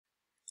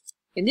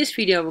In this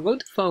video, we're going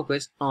to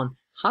focus on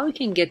how we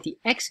can get the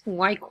X and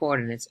Y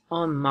coordinates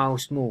on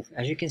MouseMove.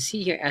 As you can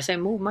see here, as I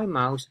move my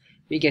mouse,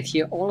 we get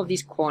here all of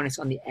these coordinates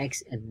on the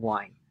X and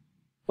Y.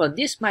 Well,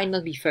 this might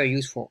not be very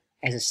useful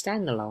as a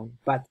standalone,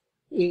 but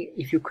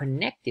if you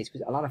connect this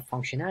with a lot of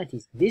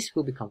functionalities, this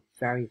will become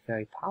very,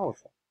 very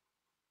powerful.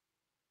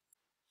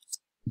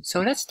 So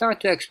let's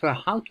start to explore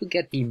how to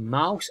get the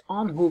mouse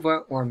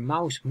Onhover or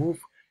MouseMove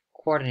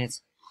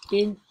coordinates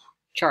in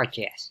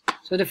Chartjs.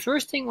 So the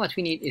first thing what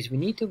we need is we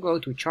need to go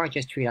to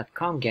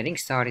chartjs3.com, getting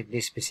started,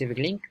 this specific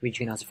link, which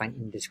you can also find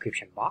in the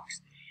description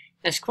box,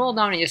 and scroll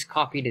down and just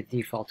copy the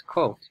default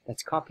code.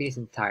 Let's copy this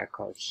entire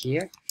code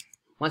here.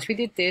 Once we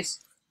did this,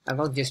 I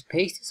will just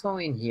paste this all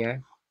in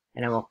here,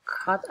 and I will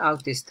cut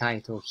out this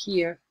title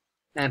here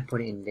and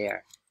put it in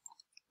there.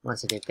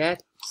 Once I did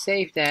that,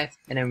 save that,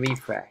 and then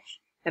refresh.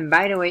 And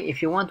by the way,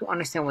 if you want to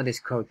understand what this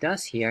code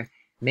does here,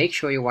 make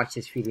sure you watch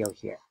this video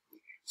here.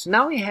 So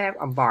now we have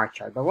a bar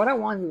chart, but what I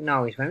want to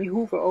know is when we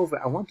hover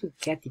over, I want to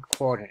get the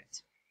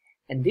coordinates.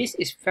 And this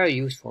is very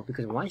useful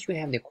because once you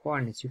have the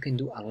coordinates, you can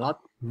do a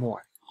lot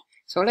more.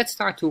 So let's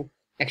start to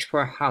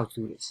explore how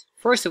to do this.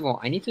 First of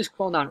all, I need to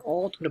scroll down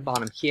all to the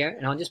bottom here,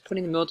 and I'll just put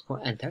in multiple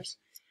enters.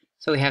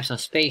 So we have some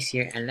space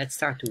here, and let's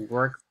start to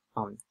work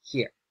on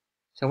here.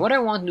 So what I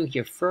want to do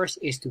here first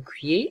is to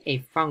create a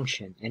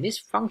function, and this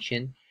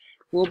function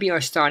will be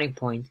our starting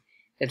point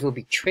that will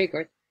be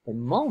triggered the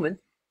moment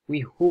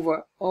we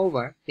hover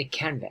over the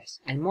canvas.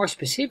 And more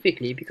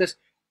specifically, because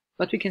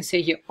what we can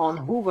say here on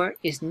hover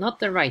is not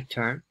the right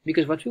term,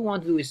 because what we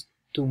want to do is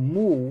to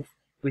move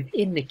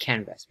within the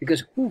canvas.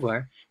 Because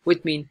hover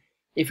would mean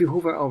if we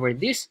hover over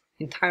this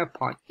entire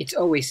part, it's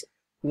always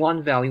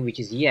one value, which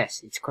is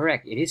yes, it's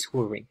correct, it is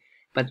hovering.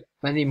 But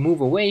when we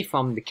move away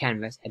from the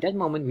canvas, at that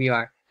moment we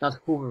are not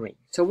hovering.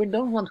 So we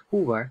don't want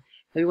hover,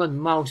 but we want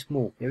mouse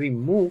move. Then we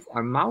move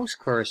our mouse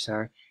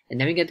cursor, and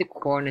then we get the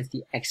coordinates,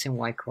 the X and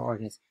Y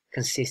coordinates,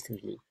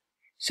 consistently.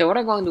 So what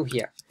I'm going to do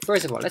here,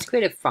 first of all, let's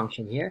create a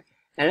function here,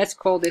 and let's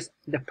call this,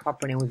 the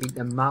proper name would be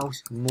the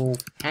mouse move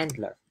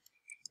handler.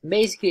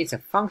 Basically, it's a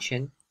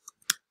function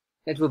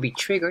that will be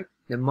triggered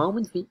the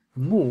moment we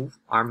move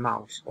our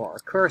mouse or our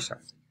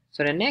cursor.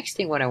 So the next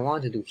thing what I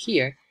want to do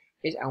here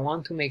is I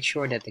want to make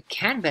sure that the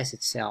canvas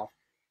itself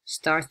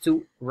starts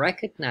to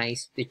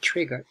recognize the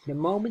trigger the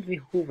moment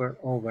we hover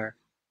over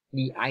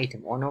the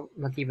item, or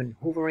not even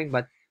hovering,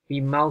 but we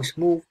mouse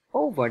move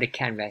over the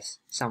canvas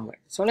somewhere.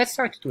 So let's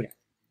start to do that.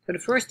 So the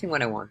first thing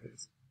what I want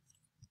is,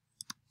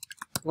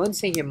 I want to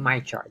say here my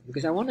chart,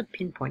 because I want to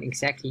pinpoint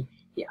exactly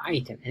the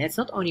item. And it's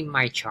not only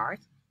my chart,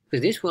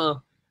 because this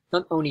will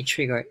not only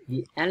trigger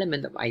the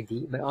element of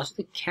ID, but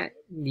also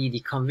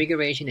the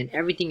configuration and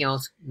everything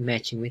else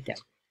matching with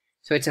that.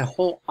 So it's a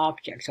whole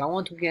object. So I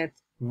want to get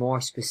more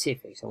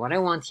specific. So what I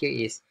want here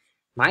is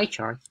my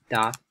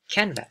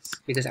chart.canvas,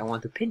 because I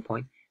want to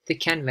pinpoint the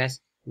canvas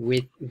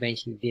with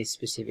eventually this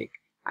specific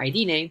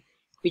ID name,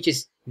 which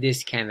is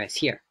this canvas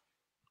here.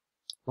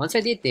 Once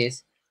I did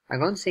this, I'm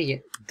going to say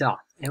here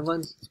dot, and I'm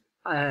going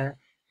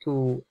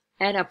to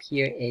add up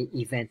here a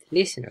event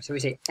listener. So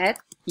we say add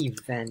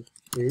event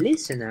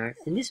listener,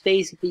 and this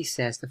basically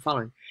says the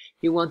following: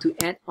 you want to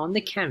add on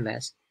the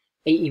canvas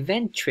a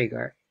event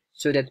trigger,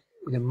 so that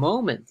the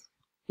moment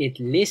it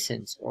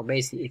listens, or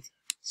basically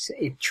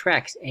it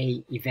tracks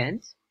a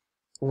event.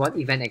 What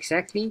event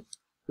exactly?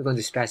 We're going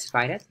to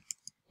specify that.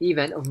 The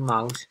event of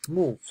mouse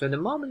move. So the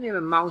moment we have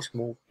a mouse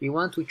move, we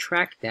want to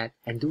track that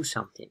and do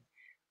something.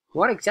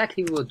 What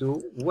exactly we will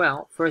do?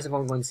 Well, first of all,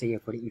 we're going to say here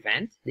for the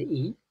event, the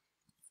E,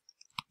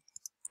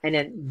 and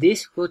then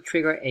this will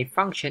trigger a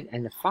function,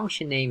 and the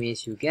function name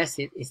is, you guessed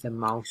it, is the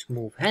mouse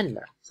move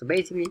handler. So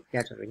basically,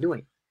 that's what we're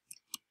doing.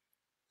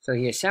 So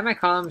here,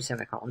 semicolon,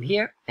 semicolon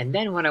here, and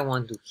then what I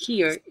want to do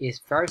here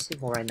is very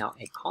simple right now,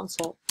 a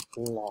console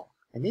log.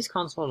 And this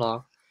console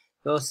log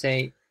will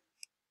say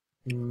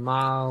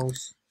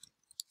mouse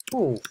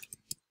move.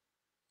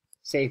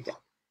 Save that.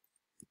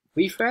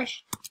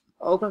 Refresh,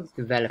 open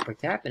the developer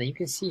tab, and you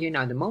can see here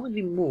now, the moment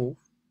we move,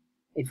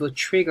 it will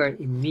trigger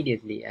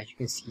immediately, as you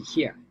can see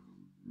here.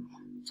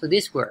 So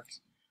this works.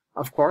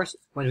 Of course,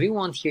 what we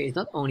want here is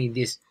not only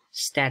this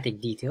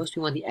static details,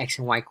 we want the X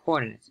and Y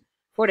coordinates.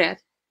 For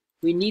that,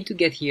 we need to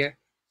get here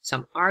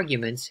some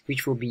arguments,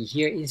 which will be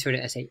here inserted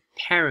as a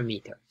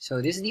parameter.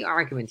 So this is the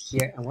argument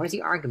here, and what is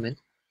the argument?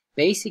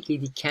 Basically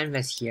the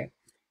canvas here,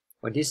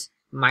 or this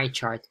my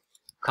chart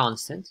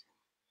constant,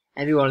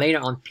 and we will later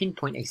on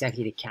pinpoint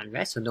exactly the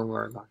canvas, so don't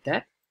worry about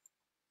that.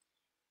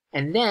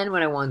 And then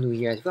what I want to do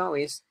here as well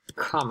is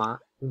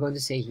comma, we're going to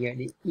say here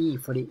the E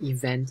for the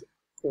event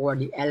or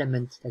the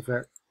element that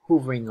we're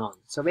hovering on.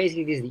 So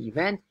basically this is the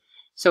event,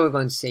 so we're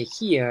going to say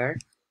here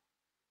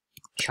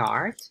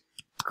chart,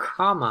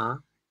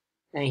 comma,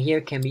 and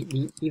here can be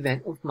the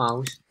event of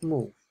mouse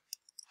move.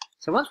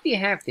 So once we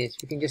have this,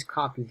 we can just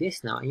copy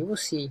this now, and you will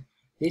see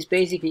this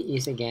basically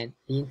is again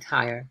the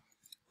entire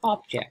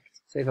object.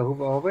 So if I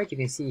hover over it, you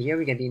can see here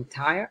we get the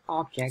entire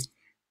object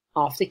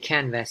of the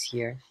canvas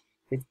here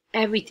with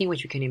everything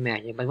which you can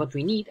imagine. But what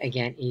we need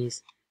again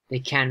is the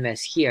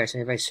canvas here. So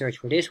if I search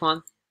for this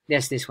one,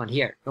 there's this one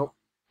here. Nope,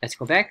 Let's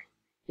go back.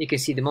 You can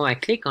see the moment I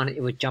click on it,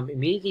 it would jump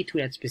immediately to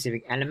that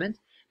specific element.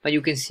 But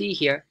you can see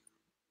here,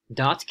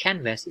 dot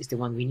canvas is the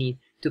one we need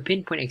to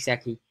pinpoint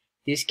exactly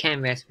this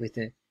canvas with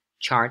the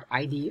chart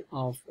ID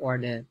of, or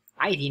the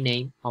ID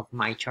name of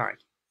my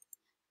chart.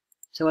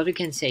 So what we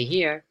can say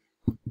here,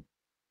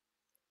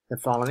 the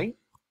following,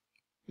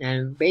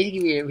 and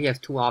basically we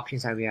have two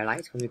options. I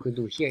realize what we could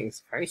do here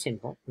is very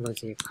simple. We're going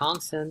to say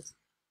constant.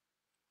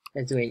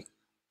 Let's do a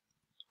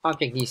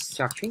object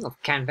destructuring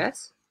of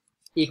canvas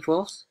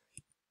equals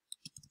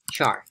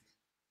chart,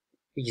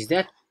 which is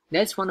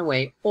that's one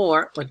way,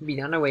 or what would be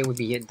the other way would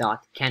be a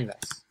dot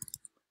canvas.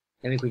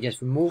 Then we could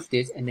just remove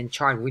this, and then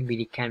chart would be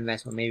the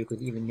canvas, or maybe we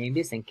could even name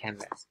this and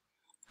canvas.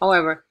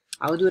 However,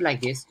 I will do it like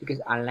this because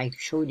I like to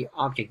show the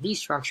object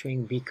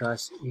destructuring,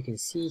 because you can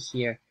see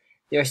here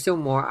there are still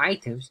more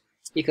items,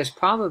 because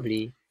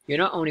probably you're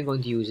not only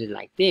going to use it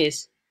like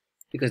this,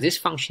 because this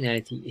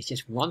functionality is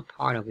just one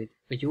part of it,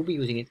 but you'll be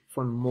using it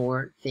for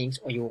more things,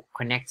 or you'll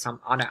connect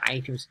some other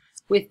items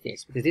with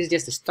this, because this is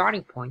just the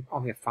starting point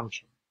of your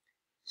function.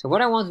 So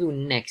what I want to do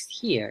next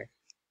here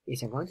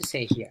is I'm going to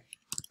say here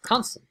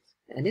constant,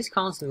 and this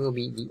constant will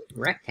be the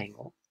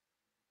rectangle,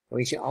 or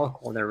we should all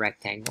call the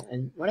rectangle.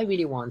 And what I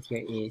really want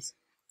here is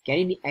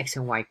getting the x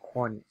and y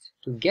coordinates.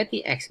 To get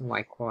the x and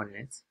y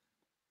coordinates,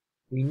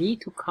 we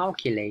need to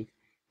calculate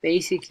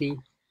basically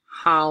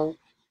how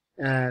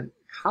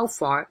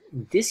far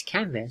this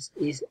canvas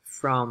is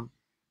from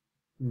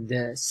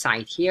the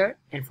side here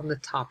and from the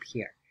top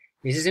here.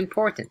 This is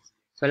important.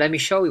 So let me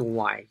show you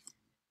why.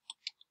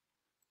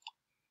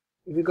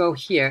 If we go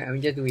here and we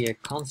just do here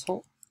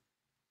console.log,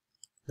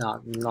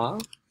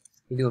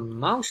 we do a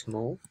mouse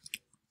move,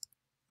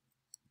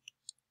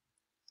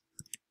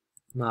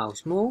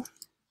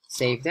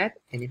 save that,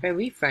 and if I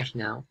refresh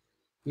now,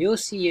 you'll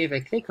see here, if I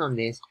click on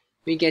this,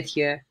 we get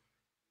here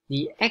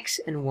the x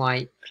and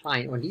y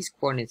client, or these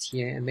coordinates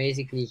here, and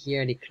basically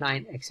here the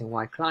client x and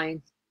y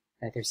client,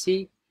 letter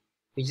C,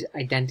 which is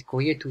identical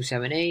here,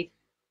 278,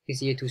 is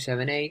here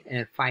 278,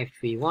 and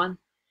 531.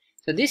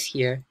 So this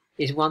here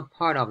is one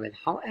part of it.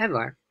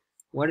 However,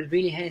 what it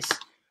really has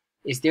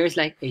is there's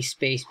like a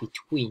space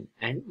between,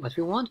 and what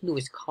we want to do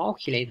is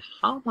calculate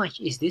how much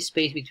is this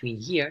space between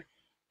here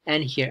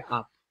and here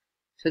up.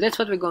 So that's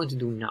what we're going to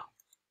do now,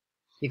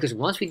 because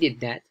once we did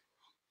that,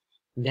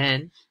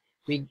 then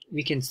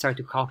we can start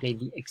to calculate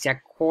the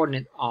exact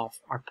coordinate of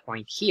our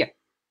point here.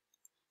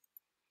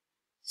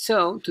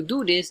 So to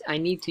do this, I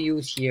need to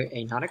use here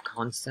another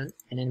constant,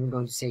 and then we're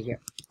going to say here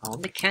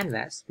on the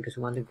canvas, because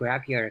we want to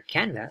grab here a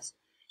canvas,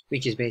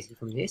 which is basically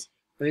from this.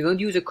 And we're going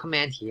to use a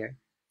command here,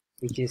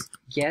 which is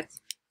get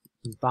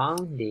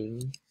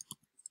bounding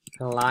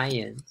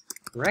client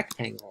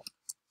rectangle.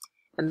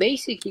 And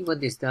basically what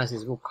this does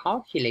is we'll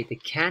calculate the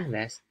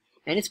canvas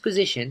and its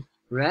position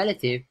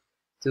relative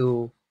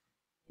to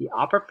the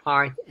upper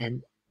part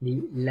and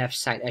the left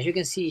side. As you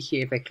can see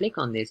here, if I click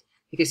on this,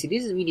 you can see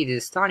this is really the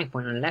starting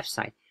point on the left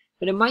side.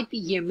 But it might be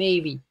here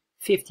maybe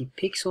 50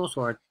 pixels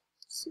or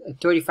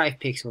 35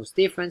 pixels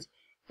difference.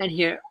 And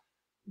here,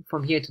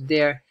 from here to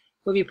there,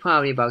 will be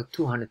probably about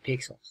 200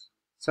 pixels.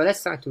 So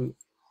let's start to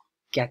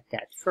get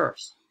that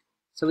first.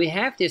 So we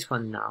have this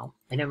one now,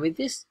 and then with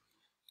this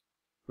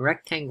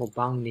rectangle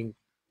bounding,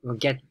 we'll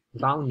get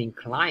bounding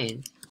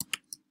client.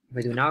 If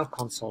I do now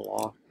console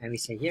log, and we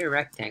say here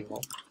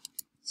rectangle,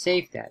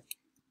 save that,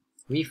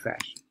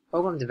 refresh,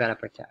 open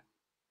developer tab,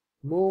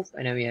 move,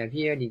 and then we have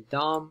here the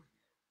DOM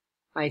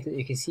item.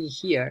 You can see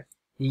here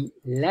the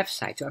left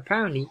side. So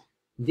apparently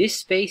this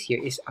space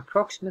here is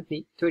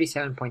approximately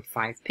 37.5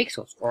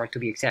 pixels, or to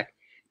be exact,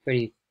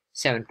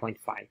 37.5.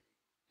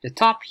 The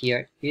top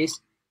here is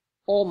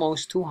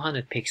almost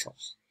 200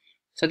 pixels.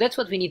 So that's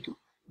what we need to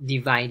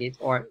divide it,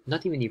 or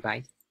not even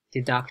divide,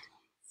 deduct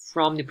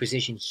from the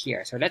position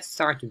here. So let's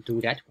start to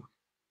do that one.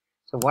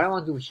 So what I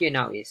want to do here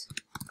now is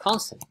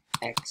constant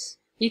x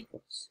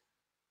equals,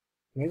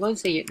 we're going to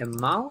say here the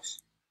mouse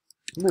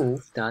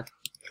move dot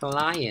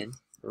client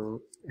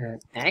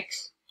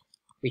x,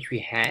 which we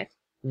had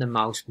in the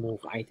mouse move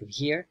item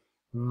here,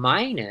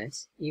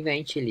 minus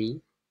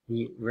eventually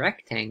the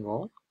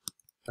rectangle,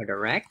 or the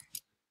rec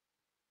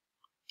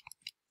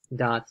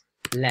dot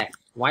left.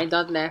 Why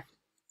dot left?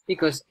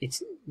 Because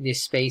it's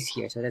this space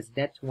here. So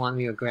that's one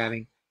we are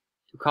grabbing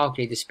to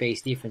calculate the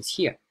space difference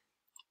here.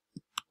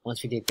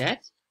 Once we did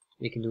that,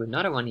 we can do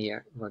another one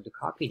here. I'm going to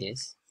copy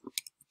this,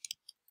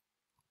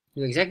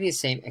 do exactly the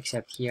same,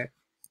 except here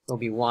will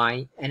be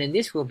y, and then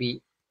this will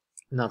be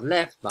not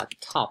left but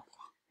top,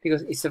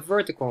 because it's the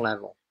vertical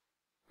level,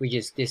 which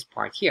is this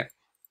part here.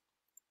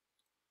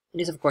 And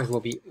this of course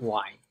will be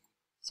y.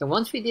 So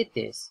once we did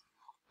this,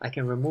 I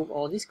can remove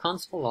all these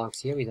console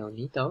logs here, we don't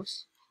need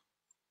those.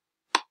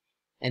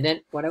 And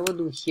then what I will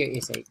do here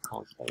is a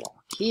console log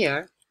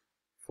here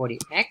for the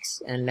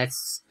x, and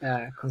let's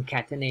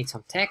concatenate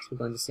some text. We're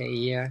going to say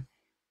here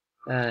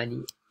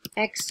the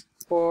x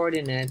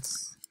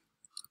coordinates,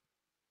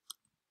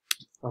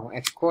 or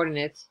x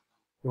coordinate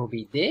will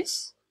be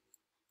this,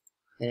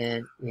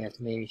 and we have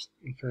to maybe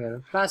have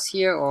a plus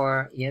here,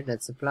 or yeah,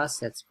 that's a plus,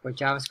 that's for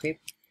JavaScript.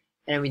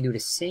 And we do the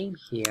same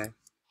here,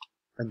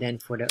 but then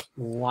for the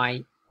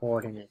y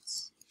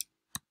coordinates.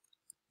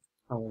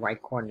 Or y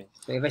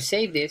coordinates. So if I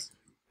save this,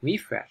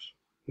 refresh,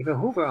 if I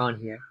hover on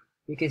here,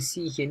 you can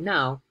see here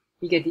now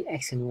we get the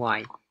x and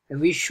y. And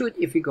we should,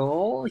 if we go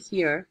all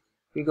here,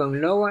 we're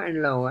going lower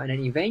and lower, and then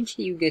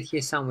eventually you get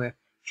here somewhere,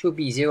 should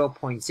be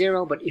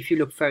 0.0, but if you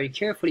look very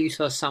carefully, you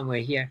saw somewhere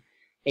here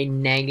a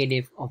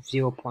negative of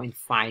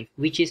 0.5,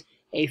 which is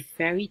a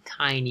very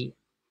tiny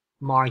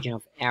margin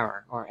of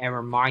error, or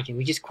error margin,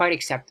 which is quite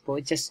acceptable.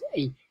 It's just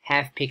a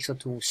half pixel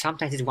to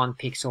sometimes it's 1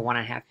 pixel,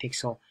 1.5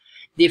 pixel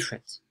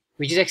difference,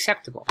 which is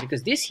acceptable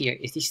because this here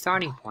is the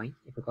starting point.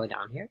 If we go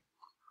down here,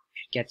 we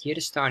should get here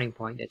the starting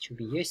point. That should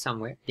be here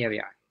somewhere. There we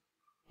are.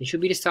 It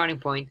should be the starting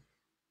point,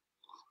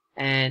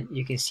 and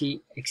you can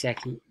see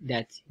exactly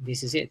that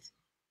this is it.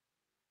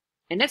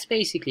 And that's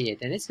basically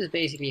it. And this is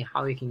basically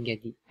how you can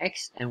get the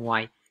x and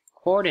y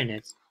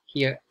coordinates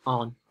here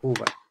on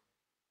Onhover.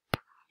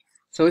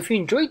 So if you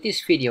enjoyed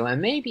this video,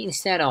 and maybe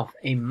instead of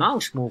a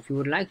mouse move, you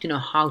would like to know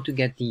how to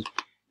get the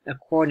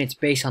coordinates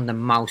based on the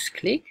mouse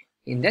click,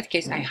 in that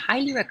case, I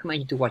highly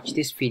recommend you to watch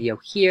this video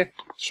here.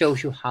 It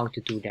shows you how to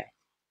do that.